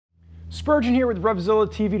Spurgeon here with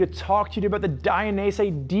RevZilla TV to talk to you about the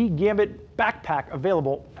Dainese D-Gambit Backpack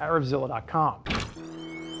available at RevZilla.com.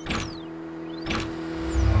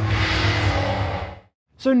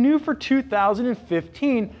 So new for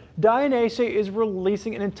 2015, Dainese is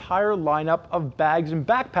releasing an entire lineup of bags and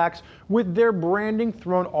backpacks with their branding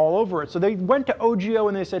thrown all over it. So they went to OGO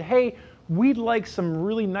and they said, hey, we'd like some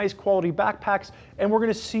really nice quality backpacks, and we're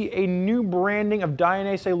going to see a new branding of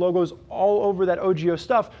Dainese logos all over that OGO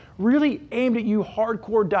stuff, really aimed at you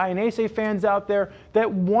hardcore Dainese fans out there that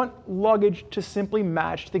want luggage to simply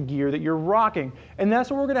match the gear that you're rocking. And that's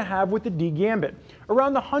what we're going to have with the D-Gambit.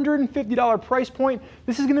 Around the $150 price point,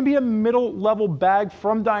 this is going to be a middle level bag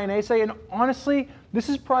from Dainese, and honestly, this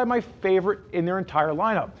is probably my favorite in their entire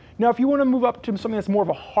lineup. Now, if you want to move up to something that's more of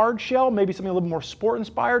a hard shell, maybe something a little more sport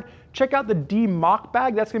inspired, check out the D-Mock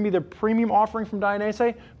bag. That's going to be the premium offering from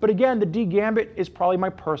Dainese. But again, the D-Gambit is probably my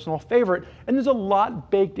personal favorite. And there's a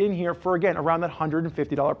lot baked in here for, again, around that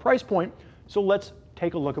 $150 price point. So let's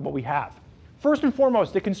take a look at what we have. First and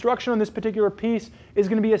foremost, the construction on this particular piece is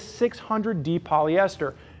going to be a 600D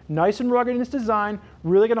polyester. Nice and rugged in its design,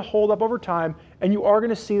 really going to hold up over time, and you are going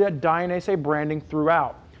to see that Dainese branding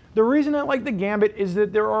throughout. The reason I like the Gambit is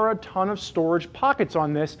that there are a ton of storage pockets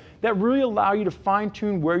on this that really allow you to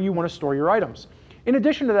fine-tune where you want to store your items. In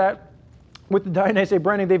addition to that, with the Dainese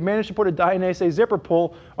branding, they've managed to put a Dainese zipper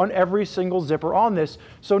pull on every single zipper on this,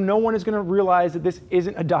 so no one is going to realize that this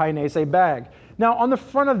isn't a Dainese bag. Now, on the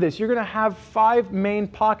front of this, you're going to have 5 main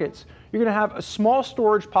pockets. You're going to have a small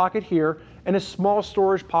storage pocket here and a small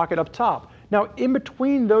storage pocket up top. Now, in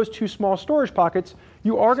between those 2 small storage pockets,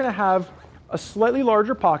 you are going to have a slightly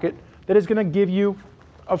larger pocket that is going to give you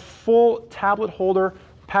a full tablet holder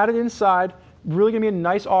padded inside. Really going to be a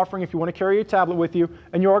nice offering if you want to carry a tablet with you.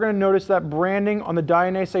 And you are going to notice that branding on the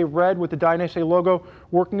Dainese red with the Dainese logo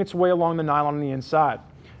working its way along the nylon on the inside.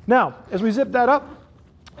 Now, as we zip that up,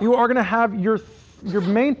 you are going to have your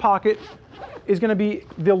main pocket is going to be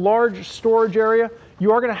the large storage area.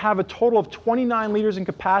 You are going to have a total of 29 liters in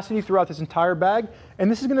capacity throughout this entire bag. And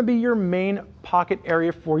this is going to be your main pocket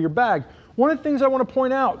area for your bag. One of the things I want to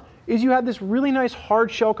point out is you have this really nice hard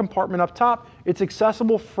shell compartment up top. It's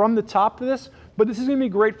accessible from the top to this, but this is going to be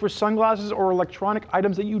great for sunglasses or electronic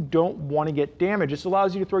items that you don't want to get damaged. This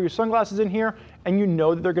allows you to throw your sunglasses in here and you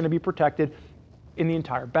know that they're going to be protected in the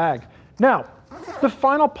entire bag. Now, the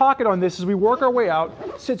final pocket on this as we work our way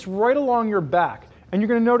out sits right along your back. And you're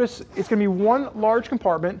going to notice it's going to be one large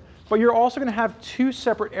compartment, but you're also going to have 2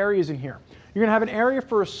 separate areas in here. You're going to have an area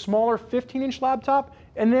for a smaller 15-inch laptop,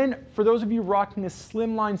 and then for those of you rocking a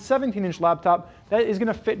slimline 17-inch laptop, that is going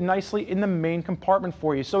to fit nicely in the main compartment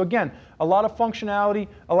for you. So again, a lot of functionality,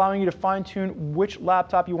 allowing you to fine-tune which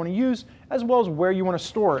laptop you want to use, as well as where you want to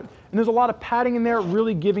store it. And there's a lot of padding in there,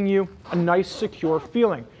 really giving you a nice, secure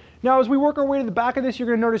feeling. Now, as we work our way to the back of this, you're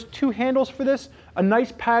going to notice 2 handles for this, a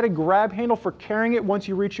nice padded grab handle for carrying it once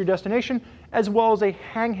you reach your destination, as well as a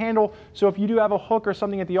hang handle. So if you do have a hook or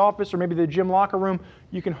something at the office or maybe the gym locker room,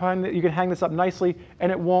 you can hang this up nicely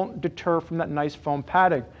and it won't deter from that nice foam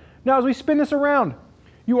padding. Now, as we spin this around,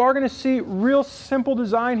 you are going to see real simple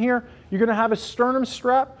design here. You're going to have a sternum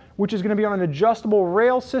strap, which is going to be on an adjustable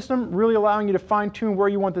rail system, really allowing you to fine tune where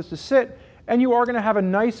you want this to sit. And you are going to have a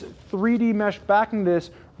nice 3D mesh backing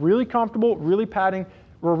this, really comfortable, really padded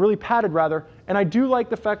rather. And I do like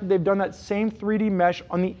the fact that they've done that same 3D mesh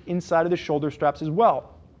on the inside of the shoulder straps as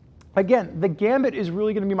well. Again, the Gambit is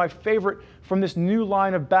really going to be my favorite from this new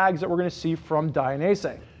line of bags that we're going to see from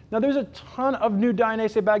Dainese. Now, there's a ton of new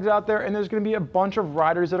Dainese bags out there, and there's going to be a bunch of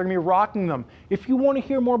riders that are going to be rocking them. If you want to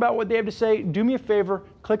hear more about what they have to say, do me a favor,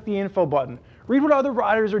 click the info button. Read what other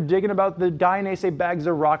riders are digging about the Dainese bags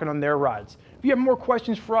they're rocking on their rides. If you have more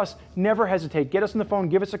questions for us, never hesitate. Get us on the phone,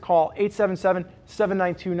 give us a call,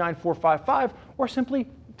 877-792-9455, or simply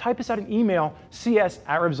type us out an email,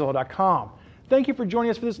 cs@revzilla.com. Thank you for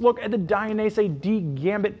joining us for this look at the Dainese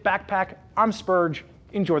D-Gambit Backpack. I'm Spurge.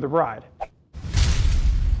 Enjoy the ride.